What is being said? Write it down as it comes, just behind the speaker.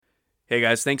Hey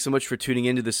guys, thanks so much for tuning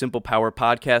into the Simple Power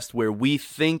Podcast, where we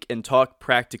think and talk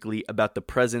practically about the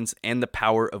presence and the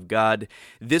power of God.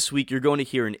 This week, you're going to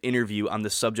hear an interview on the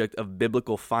subject of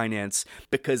biblical finance,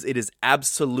 because it is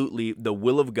absolutely the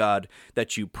will of God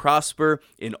that you prosper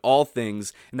in all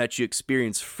things and that you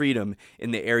experience freedom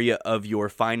in the area of your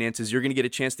finances. You're going to get a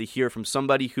chance to hear from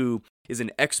somebody who is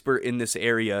an expert in this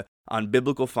area on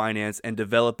biblical finance and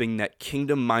developing that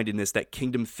kingdom-mindedness, that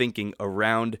kingdom thinking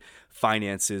around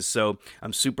finances. So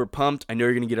I'm super pumped. I know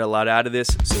you're going to get a lot out of this,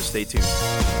 so stay tuned.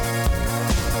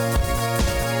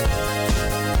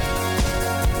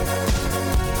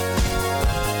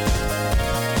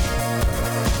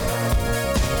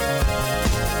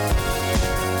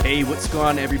 Hey, what's going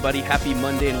on, everybody? Happy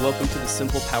Monday and welcome to the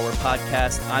Simple Power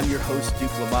Podcast. I'm your host,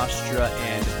 Duke Lamastra,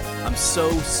 and I'm so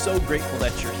grateful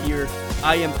that you're here.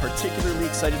 I am particularly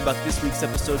excited about this week's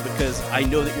episode because I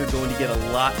know that you're going to get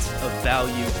a lot of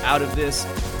value out of this.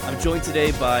 I'm joined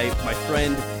today by my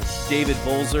friend, David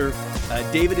Volzer.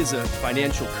 David is a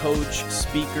financial coach,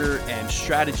 speaker, and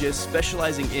strategist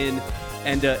specializing in,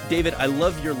 and David, I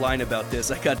love your line about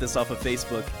this. I got this off of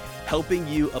Facebook. Helping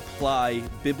you apply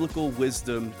biblical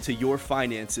wisdom to your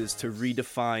finances to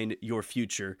redefine your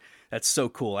future. That's so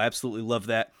cool. I absolutely love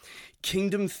that.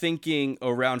 Kingdom thinking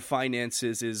around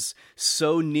finances is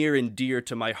so near and dear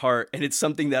to my heart, and it's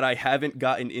something that I haven't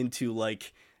gotten into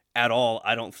at all,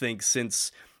 I don't think,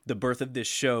 since the birth of this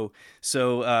show.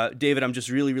 So, David, I'm just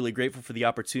really grateful for the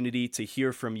opportunity to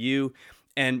hear from you.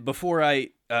 And before I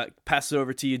pass it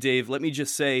over to you, Dave, let me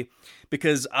just say,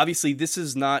 because obviously this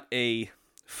is not a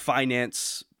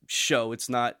finance show. It's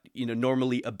not,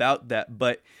 normally about that,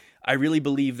 but I really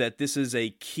believe that this is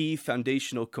a key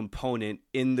foundational component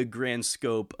in the grand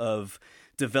scope of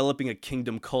developing a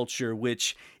kingdom culture,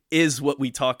 which is what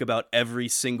we talk about every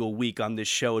single week on this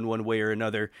show in one way or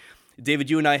another. David,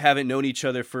 you and I haven't known each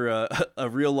other for a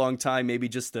real long time, maybe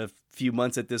just a few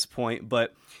months at this point,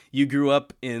 but you grew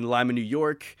up in Lima, New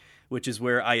York, which is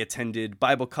where I attended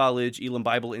Bible college, Elam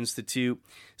Bible Institute.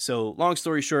 So long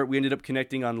story short, we ended up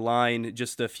connecting online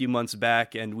just a few months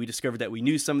back, and we discovered that we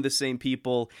knew some of the same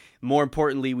people. More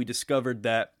importantly, we discovered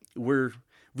that we're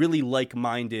really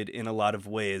like-minded in a lot of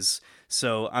ways.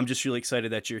 So I'm just really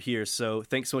excited that you're here. So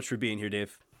thanks so much for being here,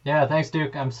 Dave. Yeah, thanks,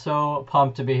 Duke. I'm so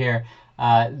pumped to be here.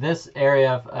 This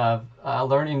area of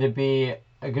learning to be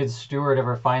a good steward of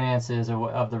our finances,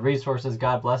 of the resources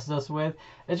God blesses us with,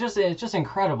 it's just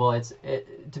incredible.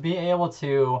 To be able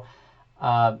to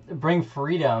bring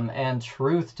freedom and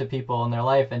truth to people in their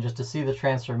life, and just to see the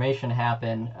transformation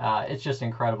happen. It's just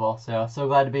incredible. So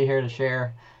glad to be here to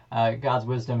share God's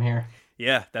wisdom here.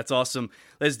 Yeah, that's awesome.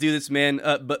 Let's do this, man.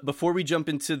 But before we jump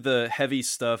into the heavy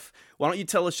stuff, why don't you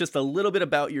tell us just a little bit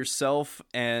about yourself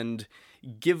and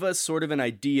give us sort of an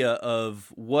idea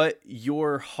of what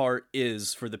your heart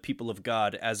is for the people of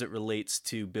God as it relates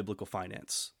to biblical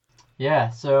finance. Yeah,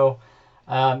 so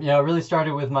it really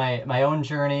started with my own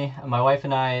journey. My wife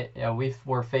and I, we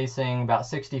were facing about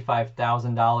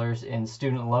 $65,000 in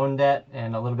student loan debt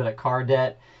and a little bit of car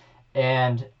debt,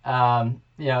 and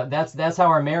that's how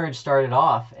our marriage started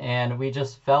off. And we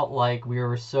just felt like we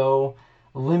were so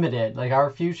limited, like our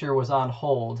future was on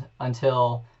hold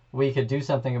until we could do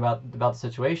something about the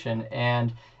situation.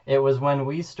 And it was when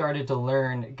we started to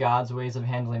learn God's ways of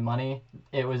handling money,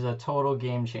 it was a total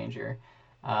game changer.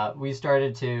 We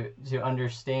started to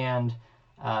understand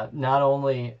not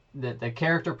only the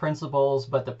character principles,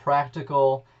 but the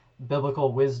practical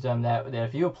biblical wisdom that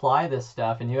if you apply this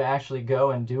stuff and you actually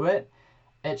go and do it,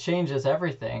 it changes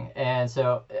everything. And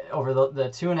so over the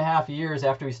 2.5 years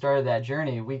after we started that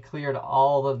journey, we cleared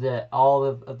all of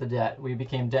the debt. We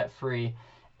became debt free.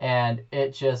 And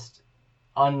it just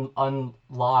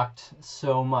unlocked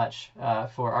so much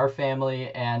for our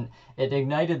family, and it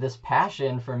ignited this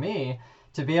passion for me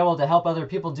to be able to help other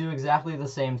people do exactly the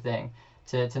same thing,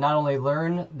 to not only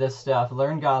learn this stuff,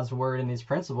 learn God's word and these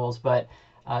principles, but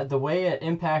the way it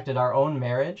impacted our own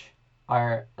marriage,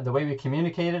 the way we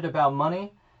communicated about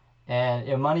money.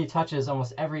 And money touches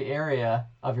almost every area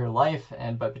of your life,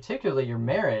 but particularly your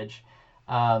marriage.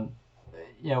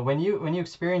 When you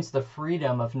experience the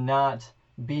freedom of not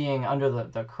being under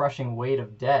the crushing weight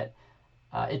of debt,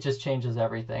 it just changes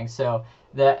everything. So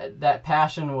that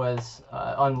passion was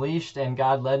unleashed, and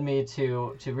God led me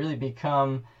to really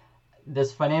become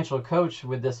this financial coach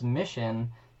with this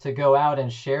mission to go out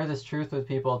and share this truth with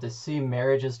people, to see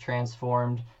marriages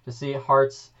transformed, to see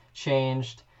hearts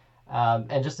changed,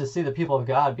 and just to see the people of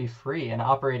God be free and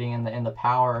operating in the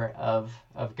power of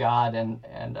God,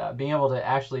 and being able to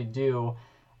actually do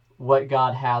what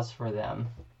God has for them.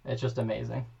 It's just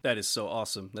amazing. That is so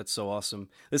awesome. That's so awesome.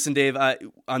 Listen, Dave,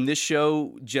 on this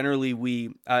show, generally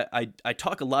I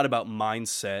talk a lot about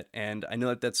mindset, and I know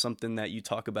that that's something that you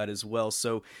talk about as well.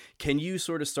 So can you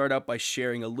sort of start out by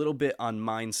sharing a little bit on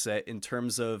mindset in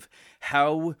terms of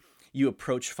how you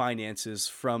approach finances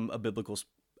from a biblical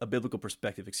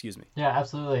perspective? Excuse me. Yeah,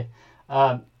 absolutely.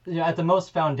 At the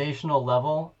most foundational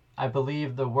level, I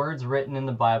believe the words written in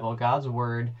the Bible, God's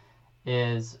word,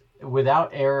 is without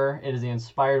error. It is the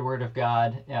inspired word of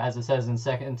God, as it says in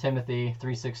 2 Timothy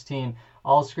 3:16.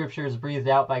 All scripture is breathed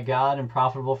out by God and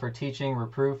profitable for teaching,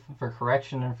 reproof, for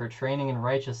correction, and for training in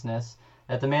righteousness,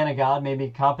 that the man of God may be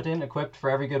competent, equipped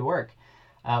for every good work.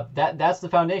 That's the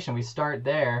foundation. We start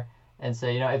there and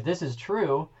say, if this is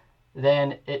true,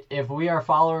 then if we are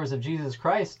followers of Jesus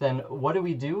Christ, then what do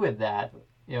we do with that?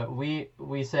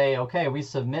 We say, okay, we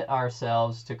submit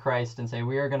ourselves to Christ and say,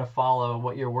 we are going to follow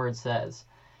what your word says.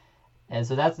 And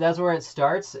so that's where it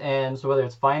starts. And so whether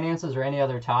it's finances or any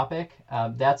other topic,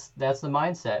 that's the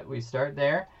mindset. We start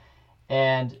there.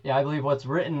 And I believe what's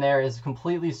written there is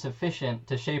completely sufficient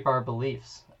to shape our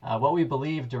beliefs. What we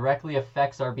believe directly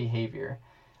affects our behavior.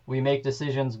 We make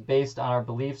decisions based on our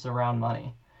beliefs around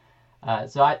money.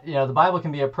 The Bible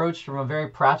can be approached from a very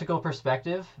practical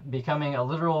perspective, becoming a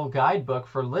literal guidebook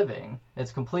for living.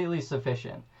 It's completely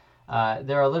sufficient.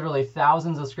 There are literally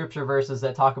thousands of scripture verses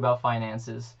that talk about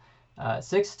finances.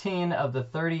 16 of the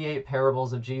 38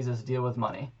 parables of Jesus deal with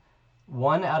money.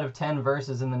 1 out of 10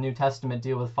 verses in the New Testament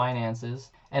deal with finances,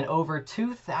 and over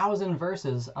 2,000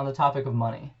 verses on the topic of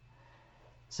money.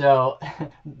 So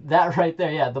that right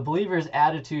there, the believer's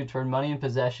attitude toward money and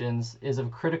possessions is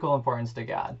of critical importance to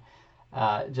God.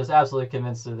 Just absolutely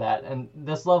convinced of that. And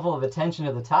this level of attention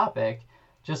to the topic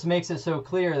just makes it so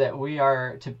clear that we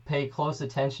are to pay close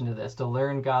attention to this, to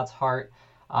learn God's heart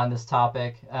on this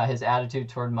topic, his attitude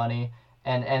toward money,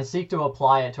 and seek to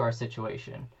apply it to our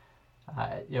situation.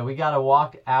 We got to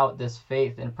walk out this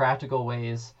faith in practical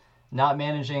ways, not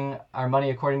managing our money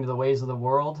according to the ways of the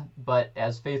world, but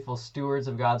as faithful stewards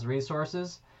of God's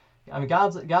resources. I mean,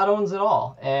 God owns it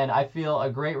all, and I feel a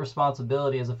great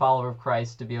responsibility as a follower of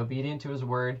Christ to be obedient to his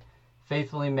word,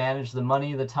 faithfully manage the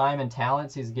money, the time, and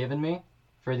talents he's given me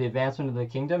for the advancement of the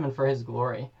kingdom and for his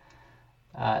glory.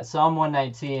 Psalm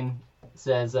 119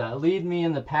 says, lead me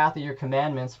in the path of your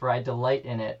commandments, for I delight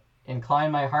in it.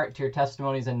 Incline my heart to your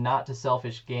testimonies and not to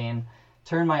selfish gain.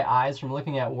 Turn my eyes from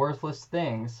looking at worthless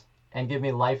things and give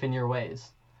me life in your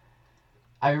ways.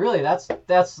 I mean, really, that's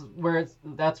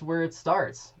where it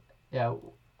starts.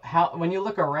 When you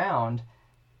look around,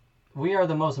 we are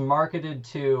the most marketed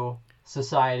to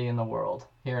society in the world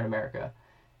here in America.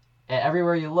 And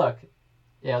everywhere you look,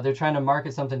 they're trying to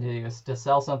market something to you, to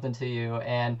sell something to you.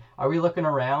 And are we looking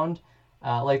around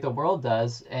like the world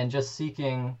does and just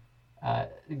seeking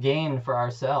gain for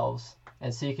ourselves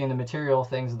and seeking the material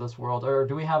things of this world? Or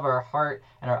do we have our heart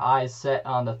and our eyes set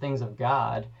on the things of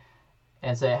God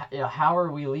and say, how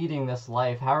are we leading this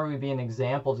life? How are we being an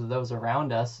example to those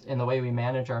around us in the way we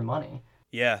manage our money?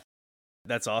 Yeah,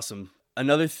 that's awesome.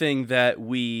 Another thing that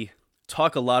we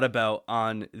talk a lot about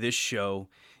on this show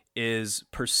is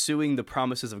pursuing the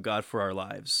promises of God for our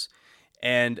lives.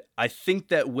 And I think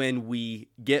that when we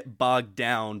get bogged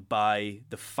down by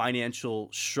the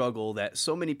financial struggle that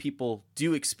so many people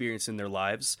do experience in their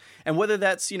lives, and whether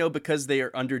that's, because they are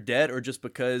under debt or just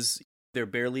because they're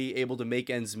barely able to make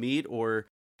ends meet, or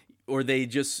they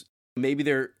just, maybe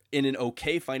they're in an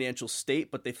okay financial state,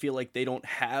 but they feel like they don't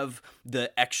have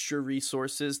the extra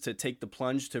resources to take the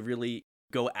plunge to really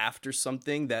go after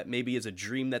something that maybe is a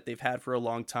dream that they've had for a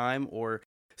long time or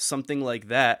something like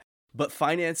that. But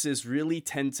finances really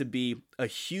tend to be a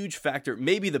huge factor,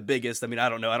 maybe the biggest. I mean, I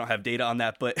don't know. I don't have data on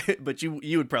that, but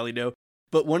you would probably know.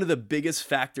 But one of the biggest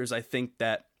factors, I think,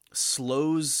 that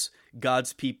slows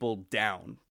God's people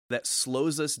down, that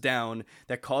slows us down,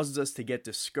 that causes us to get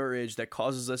discouraged, that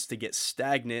causes us to get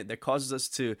stagnant, that causes us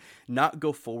to not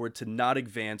go forward, to not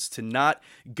advance, to not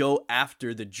go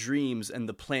after the dreams and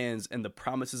the plans and the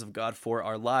promises of God for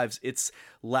our lives. It's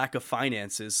lack of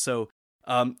finances. So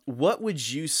what would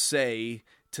you say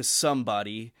to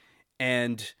somebody,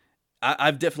 and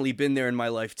I've definitely been there in my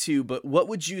life too, but what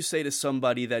would you say to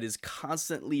somebody that is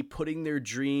constantly putting their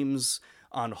dreams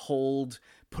on hold,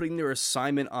 putting their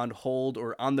assignment on hold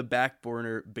or on the back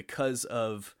burner because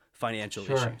of financial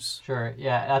issues? Sure.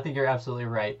 Yeah, I think you're absolutely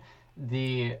right.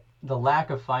 The lack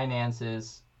of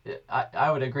finances,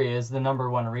 I would agree, is the number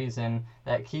one reason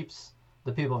that keeps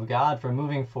the people of God from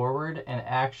moving forward and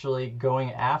actually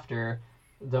going after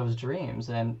those dreams.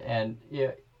 And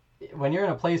when you're in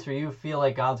a place where you feel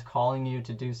like God's calling you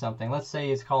to do something, let's say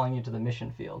he's calling you to the mission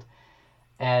field,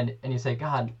 and you say,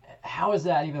 God, how is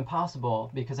that even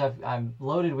possible? Because I'm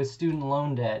loaded with student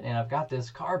loan debt, and I've got this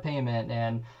car payment,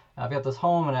 and I've got this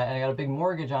home, and I got a big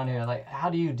mortgage on here. Like, how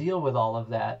do you deal with all of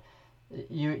that?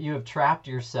 You have trapped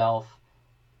yourself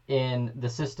in the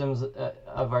systems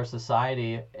of our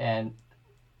society, and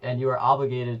you are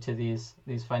obligated to these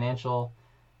financial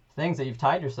things that you've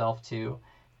tied yourself to.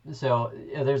 So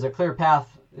there's a clear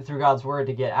path through God's word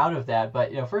to get out of that.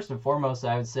 But first and foremost,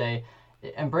 I would say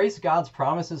embrace God's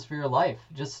promises for your life.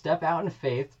 Just step out in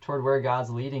faith toward where God's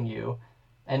leading you,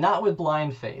 and not with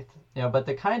blind faith, but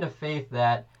the kind of faith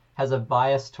that has a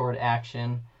bias toward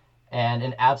action and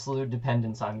an absolute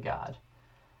dependence on God.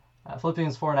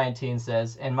 Philippians 4:19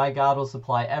 says, "And my God will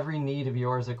supply every need of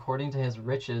yours according to his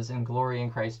riches and glory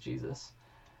in Christ Jesus."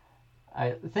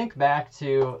 I think back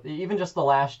to even just the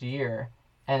last year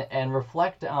and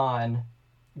reflect on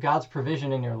God's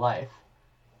provision in your life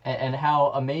and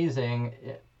how amazing.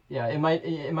 It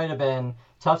might have been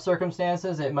tough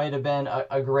circumstances. It might have been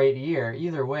a great year.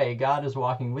 Either way, God is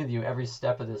walking with you every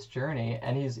step of this journey,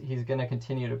 and he's going to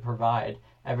continue to provide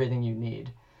everything you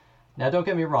need. Now, don't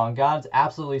get me wrong. God's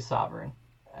absolutely sovereign,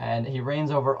 and he reigns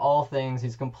over all things.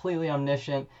 He's completely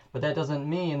omniscient, but that doesn't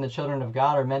mean the children of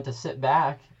God are meant to sit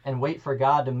back and wait for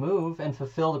God to move and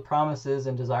fulfill the promises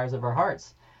and desires of our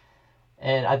hearts.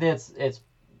 And I think it's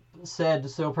said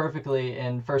so perfectly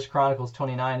in 1 Chronicles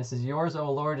 29. It says, "Yours,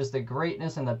 O Lord, is the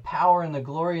greatness and the power and the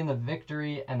glory and the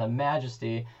victory and the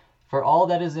majesty. For all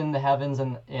that is in the heavens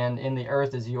and in the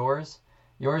earth is yours.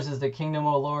 Yours is the kingdom,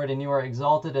 O Lord, and you are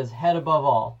exalted as head above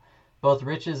all. Both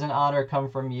riches and honor come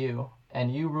from you,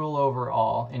 and you rule over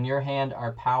all. In your hand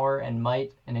are power and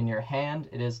might, and in your hand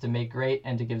it is to make great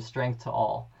and to give strength to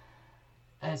all."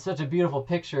 And it's such a beautiful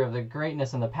picture of the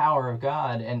greatness and the power of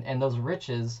God, and those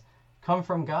riches come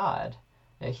from God.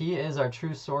 He is our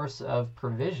true source of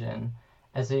provision,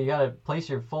 and so you got to place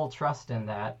your full trust in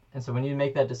that. And so when you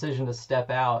make that decision to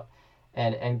step out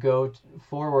and go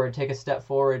forward, take a step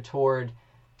forward toward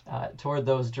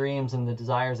those dreams and the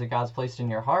desires that God's placed in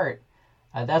your heart,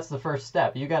 that's the first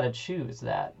step. You got to choose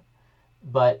that.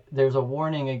 But there's a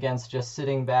warning against just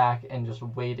sitting back and just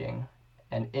waiting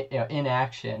and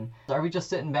inaction. Are we just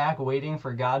sitting back waiting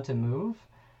for God to move?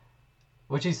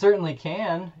 Which he certainly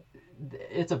can.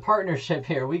 It's a partnership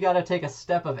here. We got to take a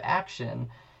step of action.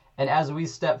 And as we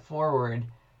step forward,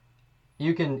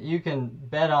 you can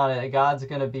bet on it. God's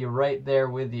going to be right there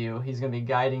with you. He's going to be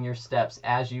guiding your steps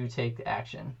as you take the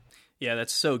action. Yeah,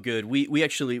 that's so good. We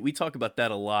actually talk about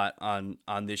that a lot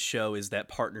on this show, is that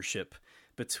partnership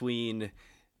between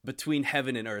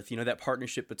heaven and earth, that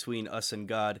partnership between us and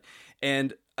God.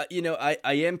 And I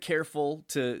am careful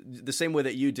to, the same way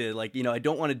that you did, I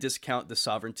don't want to discount the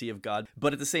sovereignty of God,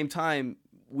 but at the same time,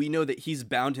 we know that he's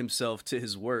bound himself to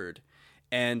his word,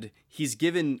 and he's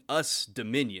given us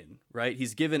dominion, right?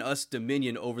 He's given us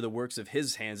dominion over the works of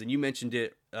his hands. And you mentioned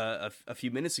it a few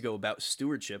minutes ago about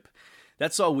stewardship.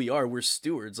 That's all we are. We're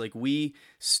stewards. We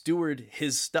steward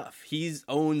his stuff. He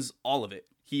owns all of it.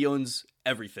 He owns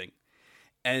everything.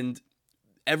 And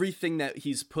everything that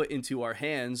he's put into our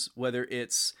hands, whether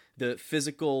it's the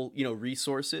physical,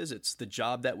 resources, it's the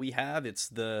job that we have, it's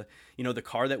the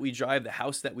car that we drive, the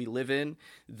house that we live in,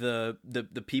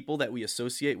 the people that we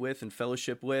associate with and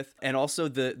fellowship with, and also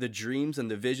the dreams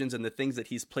and the visions and the things that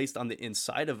he's placed on the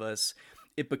inside of us.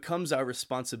 It becomes our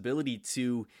responsibility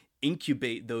to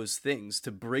incubate those things,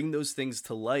 to bring those things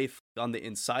to life on the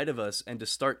inside of us, and to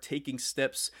start taking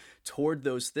steps toward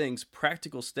those things,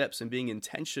 practical steps, and being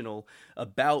intentional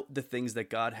about the things that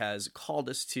God has called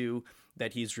us to,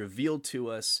 that he's revealed to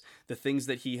us, the things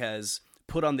that he has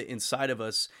put on the inside of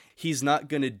us. He's not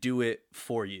going to do it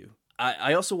for you.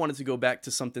 I also wanted to go back to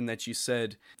something that you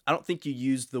said. I don't think you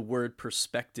used the word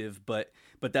perspective, but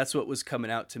that's what was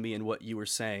coming out to me in what you were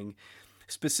saying,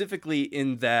 specifically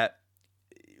in that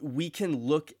we can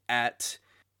look at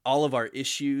all of our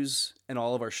issues and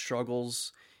all of our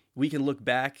struggles. We can look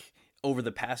back over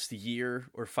the past year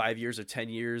or 5 years or 10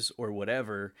 years or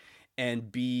whatever,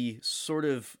 and be sort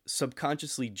of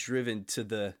subconsciously driven to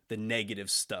the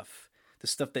negative stuff, the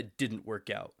stuff that didn't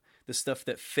work out, the stuff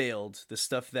that failed, the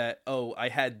stuff that, I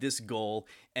had this goal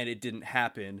and it didn't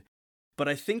happen. But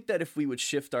I think that if we would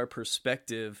shift our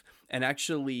perspective and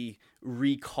actually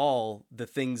recall the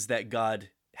things that God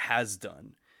has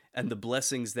done, and the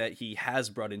blessings that he has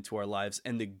brought into our lives,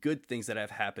 and the good things that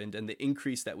have happened, and the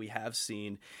increase that we have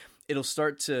seen, it'll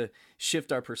start to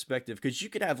shift our perspective. Because you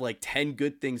could have 10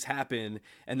 good things happen,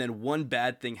 and then one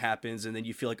bad thing happens, and then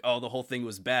you feel like, the whole thing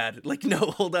was bad. No,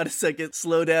 hold on a second,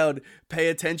 slow down, pay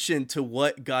attention to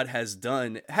what God has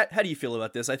done. How do you feel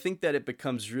about this? I think that it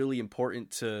becomes really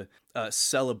important to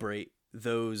celebrate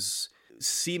those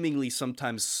seemingly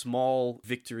sometimes small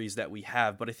victories that we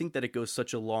have, but I think that it goes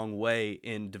such a long way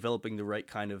in developing the right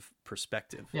kind of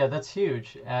perspective. Yeah, that's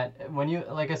huge. When you,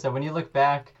 like I said, when you look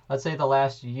back, let's say the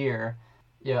last year,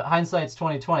 hindsight's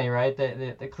 2020, right?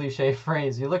 The cliche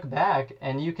phrase. You look back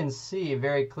and you can see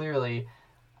very clearly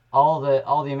all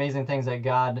the amazing things that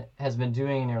God has been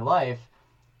doing in your life,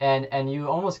 and you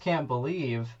almost can't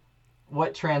believe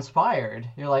what transpired.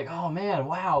 You're like, oh man,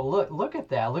 wow, look at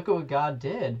that, look at what God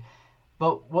did.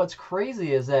 But what's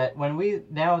crazy is that when we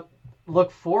now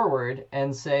look forward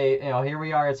and say, here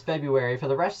we are, it's February, for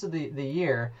the rest of the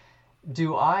year,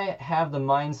 do I have the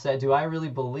mindset, do I really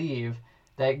believe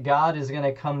that God is going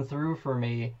to come through for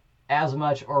me as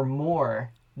much or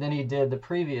more than he did the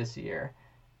previous year?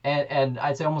 And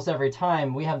I'd say almost every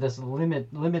time we have this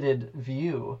limited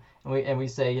view, and we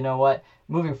say, you know what,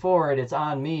 moving forward, it's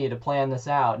on me to plan this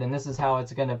out, and this is how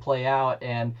it's going to play out,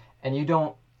 and you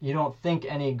don't think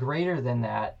any greater than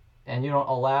that, and you don't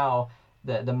allow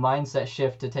the mindset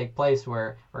shift to take place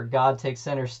where God takes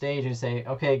center stage and you say,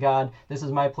 okay, God, this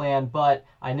is my plan, but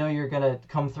I know you're going to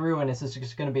come through, and this is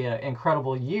just going to be an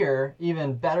incredible year,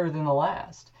 even better than the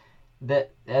last.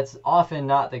 That's often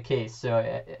not the case. So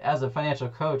as a financial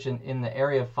coach in the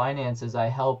area of finances, I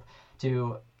help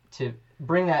to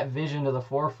bring that vision to the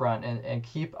forefront and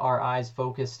keep our eyes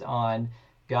focused on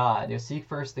God. Seek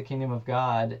first the kingdom of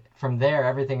God. From there,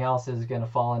 everything else is going to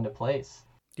fall into place.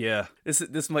 Yeah,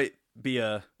 this might be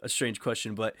a strange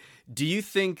question, but do you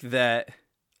think that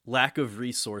lack of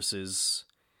resources,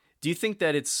 do you think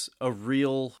that it's a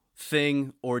real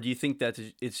thing, or do you think that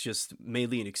it's just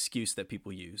mainly an excuse that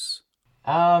people use?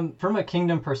 From a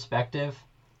kingdom perspective,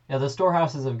 the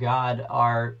storehouses of God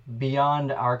are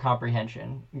beyond our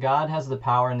comprehension. God has the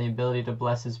power and the ability to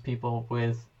bless his people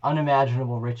with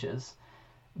unimaginable riches,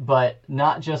 but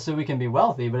not just so we can be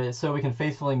wealthy, but it's so we can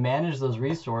faithfully manage those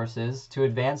resources to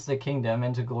advance the kingdom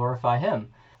and to glorify him.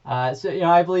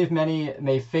 I believe many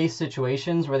may face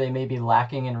situations where they may be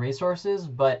lacking in resources,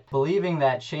 but believing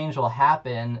that change will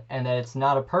happen and that it's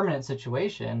not a permanent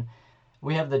situation,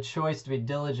 we have the choice to be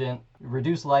diligent,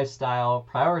 reduce lifestyle,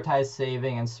 prioritize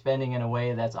saving and spending in a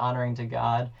way that's honoring to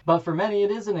God. But for many,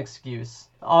 it is an excuse.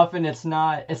 Often it's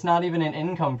not even an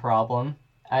income problem.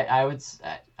 I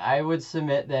would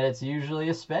submit that it's usually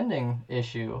a spending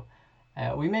issue.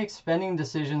 We make spending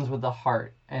decisions with the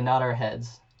heart and not our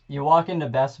heads. You walk into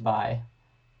Best Buy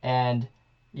and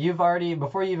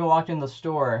before you even walked in the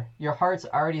store, your heart's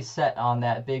already set on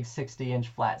that big 60-inch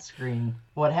flat screen.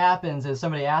 What happens is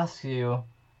somebody asks you,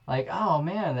 like, oh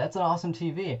man, that's an awesome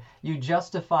TV. You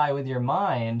justify with your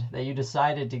mind that you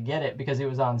decided to get it because it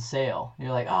was on sale.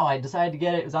 You're like, oh, I decided to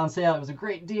get it, it was on sale, it was a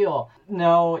great deal.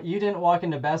 No, you didn't walk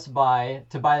into Best Buy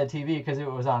to buy the TV because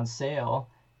it was on sale.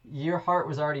 Your heart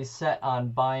was already set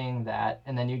on buying that,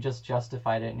 and then you just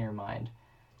justified it in your mind.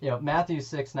 Matthew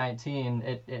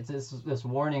 6:19, it's this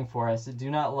warning for us. Do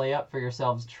not lay up for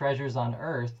yourselves treasures on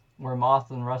earth where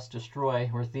moth and rust destroy,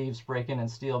 where thieves break in and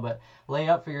steal, but lay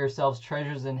up for yourselves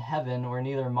treasures in heaven where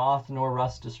neither moth nor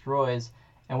rust destroys,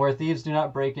 and where thieves do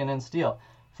not break in and steal.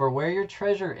 For where your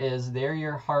treasure is, there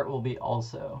your heart will be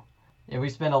also. We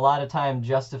spend a lot of time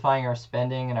justifying our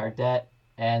spending and our debt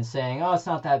and saying, oh, it's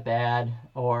not that bad,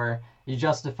 or you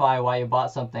justify why you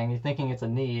bought something, you're thinking it's a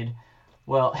need.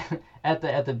 Well, at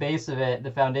the base of it,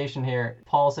 the foundation here,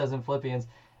 Paul says in Philippians,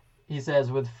 he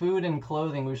says, with food and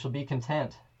clothing we shall be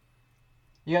content.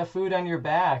 You got food on your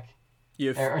back.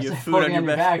 You have food on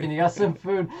your back. And you got some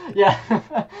food. Yeah,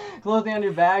 clothing on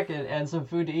your back and some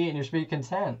food to eat, and you should be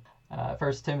content.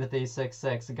 1 Timothy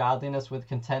 6:6, godliness with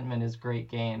contentment is great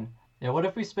gain. What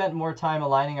if we spent more time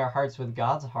aligning our hearts with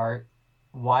God's heart,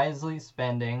 wisely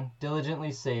spending,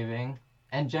 diligently saving,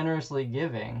 and generously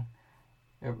giving,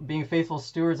 being faithful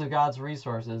stewards of God's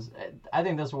resources? I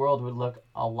think this world would look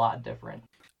a lot different.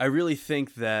 I really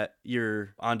think that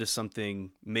you're onto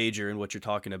something major in what you're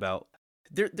talking about.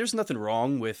 There's nothing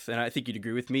wrong with, and I think you'd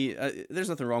agree with me, there's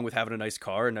nothing wrong with having a nice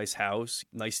car, a nice house,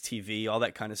 nice TV, all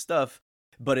that kind of stuff,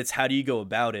 but it's how do you go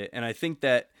about it? And I think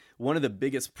that one of the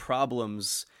biggest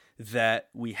problems that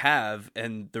we have,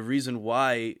 and the reason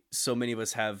why so many of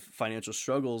us have financial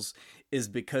struggles, is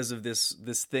because of this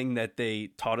thing that they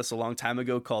taught us a long time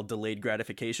ago called delayed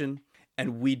gratification.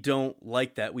 And we don't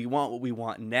like that. We want what we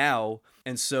want now.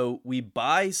 And so we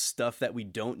buy stuff that we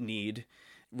don't need.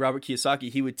 Robert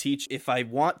Kiyosaki, he would teach, if I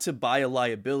want to buy a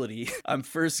liability, I'm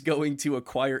first going to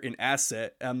acquire an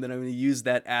asset, and then I'm going to use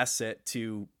that asset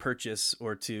to purchase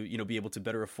or to, be able to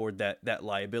better afford that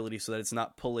liability, so that it's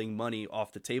not pulling money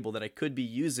off the table that I could be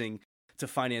using to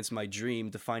finance my dream,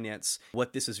 to finance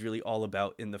what this is really all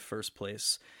about in the first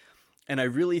place. And I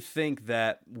really think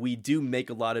that we do make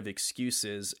a lot of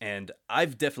excuses, and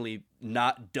I've definitely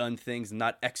not done things,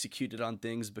 not executed on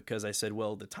things because I said,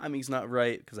 well, the timing's not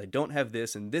right because I don't have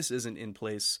this and this isn't in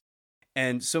place.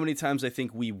 And so many times I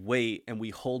think we wait and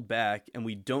we hold back and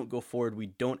we don't go forward, we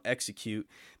don't execute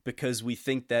because we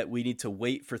think that we need to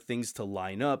wait for things to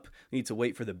line up, we need to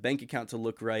wait for the bank account to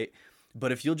look right.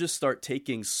 But if you'll just start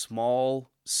taking small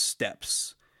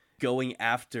steps, going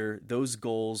after those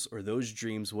goals or those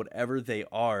dreams, whatever they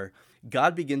are,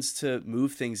 God begins to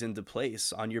move things into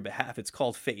place on your behalf. It's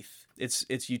called faith.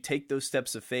 It's you take those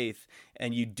steps of faith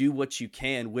and you do what you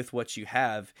can with what you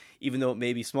have, even though it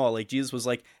may be small. Like Jesus was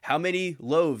like, how many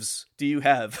loaves do you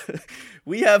have?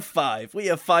 We have 5. We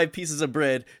have 5 pieces of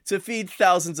bread to feed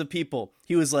thousands of people.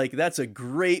 He was like, that's a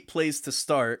great place to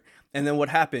start. And then what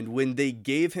happened when they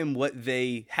gave him what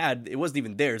they had? It wasn't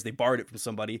even theirs. They borrowed it from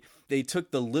somebody. They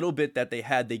took the little bit that they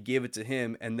had, they gave it to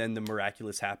him, and then the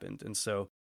miraculous happened. And so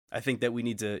I think that we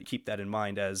need to keep that in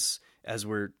mind as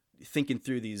we're thinking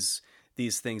through these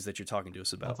things that you're talking to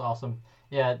us about. That's awesome.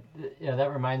 Yeah, that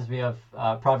reminds me of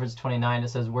Proverbs 29. It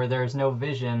says, where there is no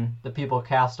vision, the people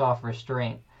cast off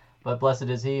restraint, but blessed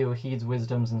is he who heeds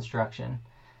wisdom's instruction.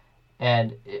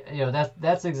 And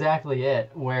that's exactly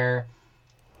it, where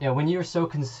when you're so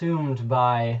consumed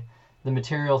by the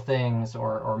material things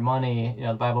or money,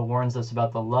 the Bible warns us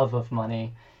about the love of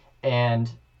money. And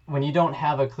when you don't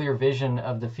have a clear vision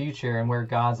of the future and where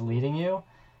God's leading you,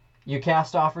 you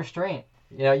cast off restraint.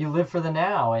 You live for the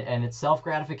now, and it's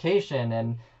self-gratification,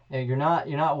 and you're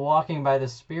not walking by the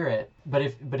Spirit. But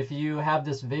if you have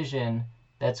this vision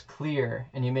that's clear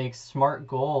and you make smart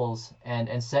goals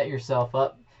and set yourself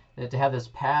up to have this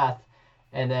path,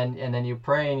 and then you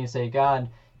pray and you say, God,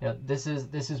 this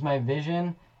is my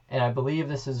vision, and I believe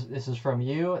this is from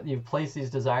you. You've placed these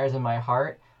desires in my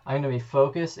heart. I'm going to be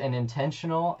focused and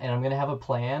intentional, and I'm going to have a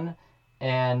plan,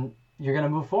 and you're going to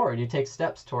move forward. You take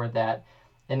steps toward that,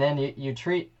 and then you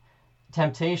treat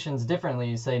temptations differently.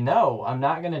 You say, no, I'm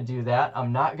not going to do that.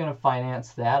 I'm not going to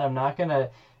finance that. I'm not going to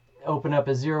open up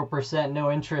a 0%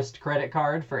 no interest credit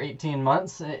card for 18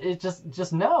 months. It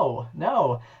just no.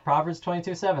 Proverbs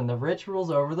 22:7, the rich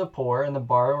rules over the poor and the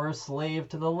borrower is slave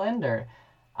to the lender.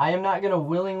 I am not going to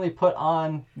willingly put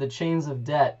on the chains of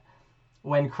debt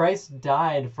when Christ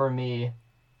died for me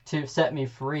to set me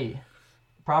free.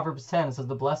 Proverbs 10 says,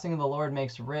 the blessing of the Lord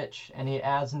makes rich and he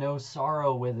adds no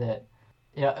sorrow with it.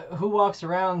 Who walks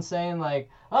around saying like,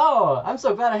 oh, I'm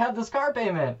so glad I have this car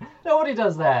payment? Nobody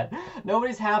does that.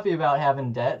 Nobody's happy about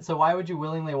having debt. So why would you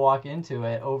willingly walk into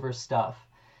it over stuff?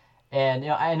 And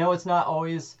I know it's not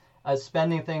always a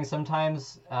spending thing.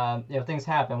 Sometimes things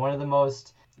happen. One of the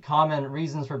most common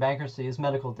reasons for bankruptcy is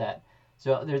medical debt.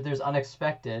 So there's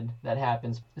unexpected that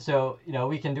happens. So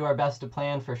we can do our best to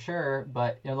plan for sure,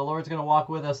 but the Lord's going to walk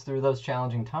with us through those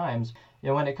challenging times.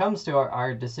 When it comes to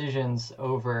our decisions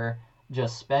over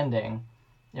just spending,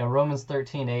 Romans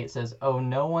 13:8 says, owe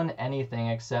no one anything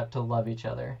except to love each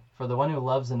other, for the one who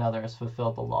loves another has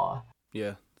fulfilled the law.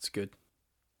 Yeah, that's good.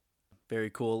 Very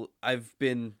cool. I've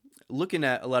been looking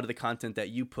at a lot of the content that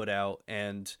you put out,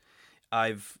 and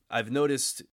I've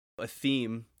noticed a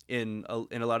theme in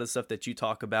a lot of stuff that you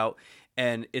talk about,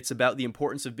 and it's about the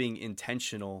importance of being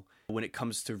intentional when it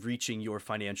comes to reaching your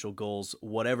financial goals,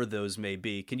 whatever those may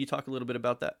be. Can you talk a little bit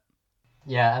about that?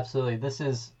 Yeah, absolutely. This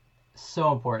is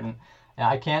so important.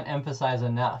 I can't emphasize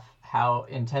enough how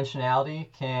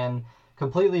intentionality can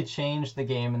completely change the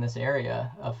game in this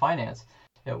area of finance.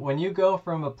 When you go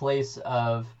from a place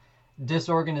of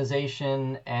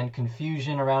disorganization and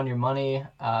confusion around your money,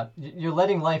 you're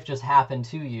letting life just happen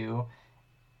to you.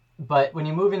 But when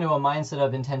you move into a mindset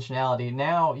of intentionality,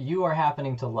 now you are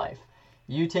happening to life.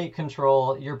 You take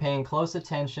control. You're paying close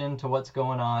attention to what's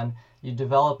going on. You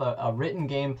develop a written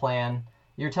game plan.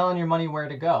 You're telling your money where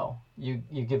to go. You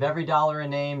give every dollar a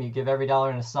name. You give every dollar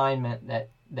an assignment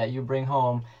that you bring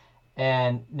home.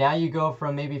 And now you go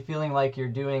from maybe feeling like you're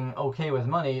doing okay with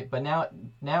money, but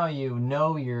now you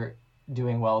know you're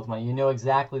doing well with money. You know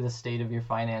exactly the state of your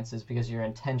finances because you're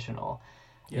intentional.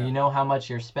 Yeah. You know how much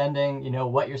you're spending. You know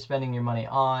what you're spending your money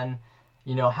on.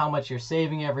 You know how much you're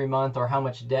saving every month or how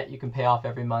much debt you can pay off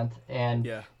every month. And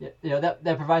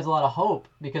that provides a lot of hope,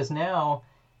 because now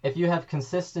if you have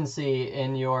consistency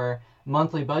in your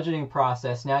monthly budgeting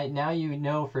process, now you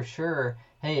know for sure,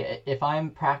 hey, if I'm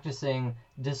practicing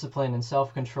discipline and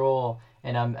self-control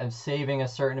and I'm saving a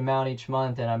certain amount each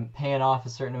month and I'm paying off a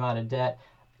certain amount of debt,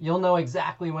 you'll know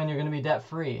exactly when you're going to be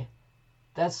debt-free.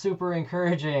 That's super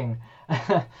encouraging.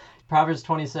 Proverbs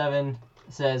 27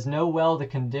 says, know well the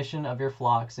condition of your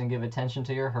flocks and give attention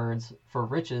to your herds, for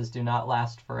riches do not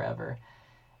last forever.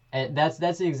 And that's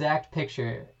the exact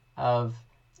picture of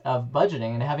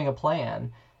budgeting and having a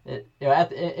plan.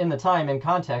 In the time and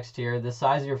context here, the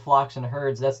size of your flocks and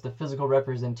herds, that's the physical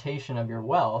representation of your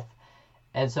wealth.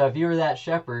 And so if you're that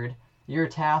shepherd, you're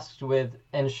tasked with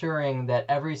ensuring that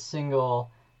every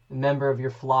single member of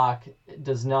your flock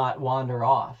does not wander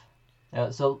off.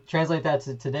 So translate that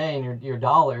to today and your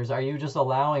dollars. Are you just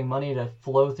allowing money to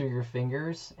flow through your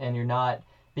fingers and you're not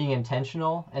being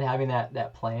intentional and having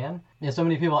that plan? So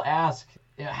many people ask,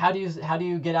 how do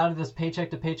you get out of this paycheck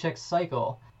to paycheck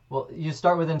cycle? Well, you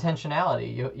start with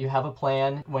intentionality. You have a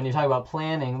plan. When you talk about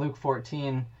planning, Luke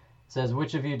 14 says,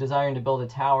 which of you desiring to build a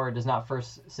tower does not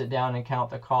first sit down and count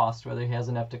the cost, whether he has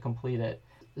enough to complete it?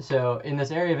 So in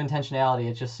this area of intentionality,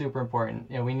 it's just super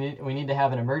important. We need to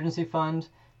have an emergency fund.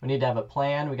 We need to have a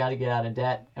plan. We got to get out of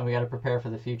debt, and we got to prepare for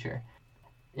the future.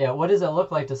 What does it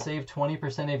look like to save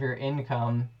 20% of your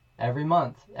income every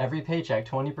month, every paycheck,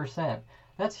 20%?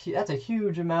 That's a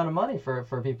huge amount of money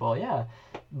for people, yeah.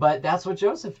 But that's what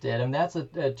Joseph did, and that's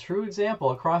a true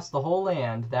example across the whole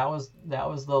land. That was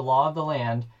the law of the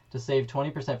land, to save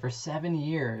 20% for 7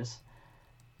 years.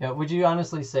 Would you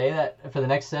honestly say that for the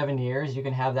next 7 years you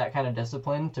can have that kind of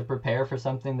discipline to prepare for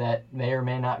something that may or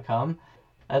may not come?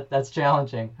 That's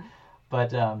challenging.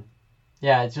 But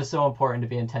it's just so important to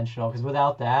be intentional, because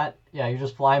without that, you're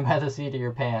just flying by the seat of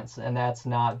your pants, and that's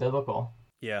not biblical.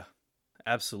 Yeah,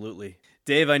 absolutely.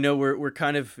 Dave, I know we're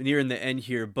kind of nearing the end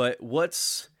here, but I'm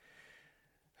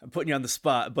putting you on the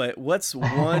spot, but what's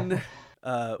one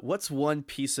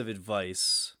piece of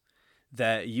advice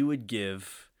that you would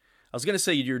give? I was going to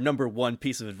say your number one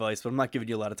piece of advice, but I'm not giving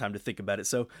you a lot of time to think about it.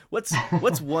 So what's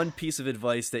one piece of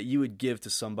advice that you would give to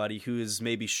somebody who has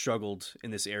maybe struggled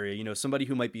in this area? Somebody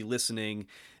who might be listening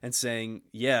and saying,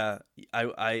 yeah,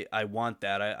 I want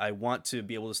that. I want to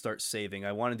be able to start saving.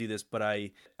 I want to do this, but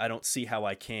I don't see how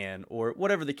I can, or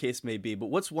whatever the case may be. But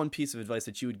what's one piece of advice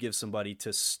that you would give somebody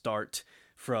to start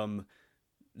from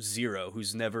zero,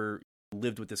 who's never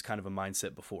lived with this kind of a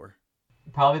mindset before?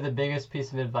 Probably the biggest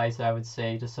piece of advice I would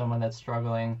say to someone that's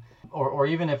struggling, or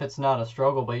even if it's not a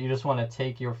struggle, but you just want to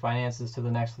take your finances to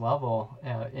the next level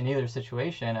in either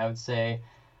situation, I would say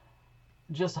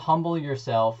just humble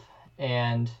yourself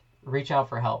and reach out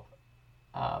for help.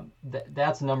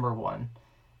 That's number one,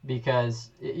 because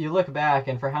you look back,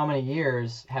 and for how many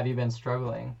years have you been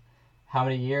struggling? How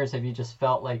many years have you just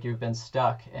felt like you've been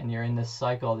stuck and you're in this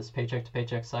cycle, this paycheck to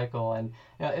paycheck cycle? And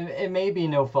it may be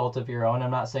no fault of your own.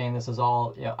 I'm not saying this is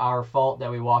all our fault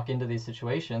that we walk into these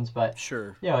situations, but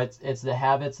sure, it's the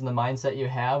habits and the mindset you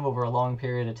have over a long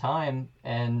period of time.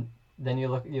 And then you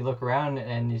look around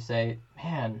and you say,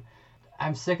 man,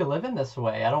 I'm sick of living this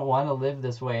way. I don't want to live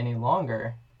this way any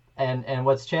longer. And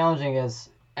what's challenging is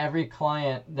every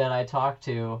client that I talk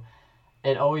to,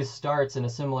 it always starts in a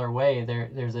similar way.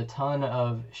 There's a ton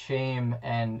of shame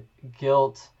and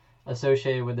guilt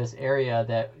associated with this area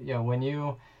that, when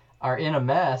you are in a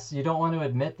mess, you don't want to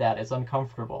admit that. It's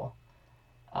uncomfortable.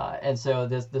 And so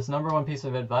this number one piece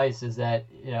of advice is that,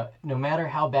 no matter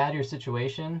how bad your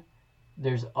situation,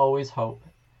 there's always hope.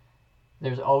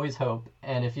 There's always hope.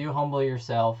 And if you humble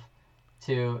yourself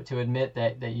to admit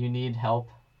that you need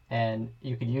help, and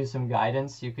you could use some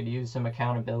guidance, you could use some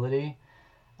accountability,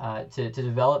 to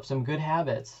develop some good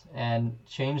habits and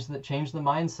change the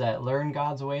mindset, learn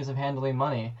God's ways of handling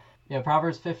money.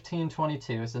 Proverbs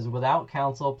 15:22 says, "Without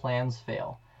counsel, plans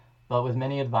fail, but with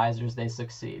many advisors, they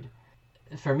succeed."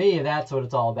 For me, that's what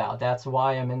it's all about. That's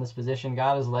why I'm in this position.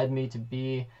 God has led me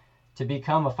to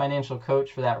become a financial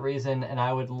coach for that reason, and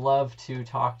I would love to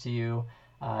talk to you,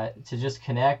 to just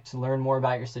connect, learn more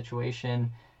about your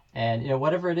situation, and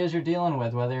whatever it is you're dealing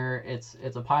with, whether it's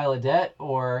a pile of debt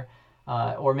or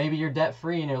maybe you're debt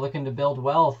free and you're looking to build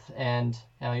wealth, and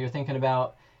you're thinking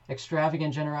about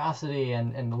extravagant generosity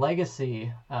and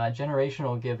legacy,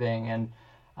 generational giving, and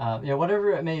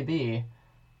whatever it may be.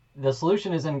 The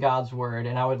solution is in God's word,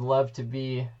 and I would love to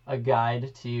be a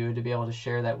guide to you to be able to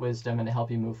share that wisdom and to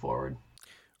help you move forward.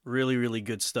 Really, really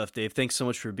good stuff, Dave. Thanks so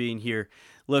much for being here.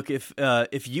 Look, if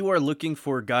you are looking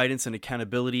for guidance and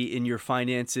accountability in your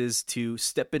finances, to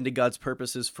step into God's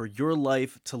purposes for your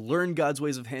life, to learn God's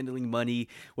ways of handling money,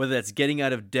 whether that's getting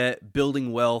out of debt,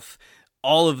 building wealth,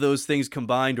 all of those things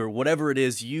combined, or whatever it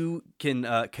is, you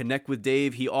can connect with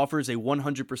Dave. He offers a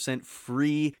 100%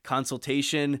 free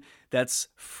consultation. That's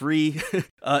free.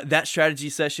 That strategy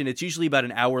session, it's usually about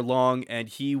an hour long, and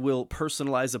he will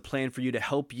personalize a plan for you to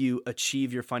help you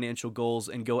achieve your financial goals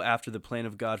and go after the plan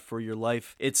of God for your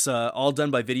life. It's all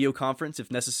done by video conference if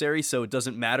necessary, so it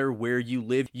doesn't matter where you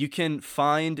live. You can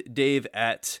find Dave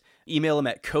at Email him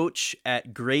at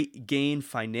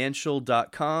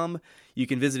coach@greatgainfinancial.com. You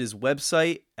can visit his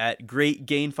website at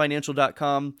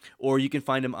greatgainfinancial.com, or you can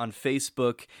find him on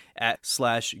Facebook at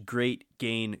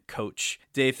 /greatgaincoach.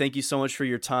 Dave, thank you so much for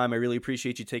your time. I really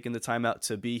appreciate you taking the time out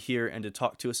to be here and to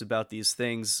talk to us about these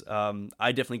things.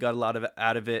 I definitely got a lot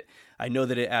out of it. I know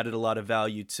that it added a lot of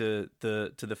value to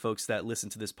the folks that listen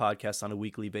to this podcast on a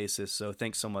weekly basis. So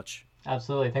thanks so much.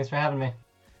 Absolutely. Thanks for having me.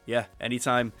 Yeah,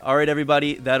 anytime. All right,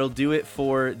 everybody, that'll do it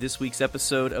for this week's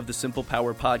episode of the Simple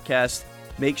Power Podcast.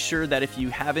 Make sure that if you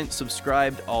haven't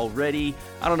subscribed already,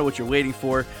 I don't know what you're waiting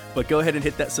for, but go ahead and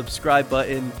hit that subscribe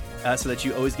button so that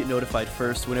you always get notified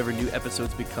first whenever new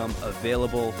episodes become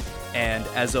available. And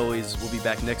as always, we'll be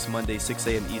back next Monday, 6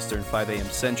 a.m. Eastern, 5 a.m.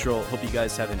 Central. Hope you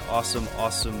guys have an awesome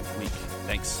week.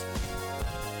 Thanks.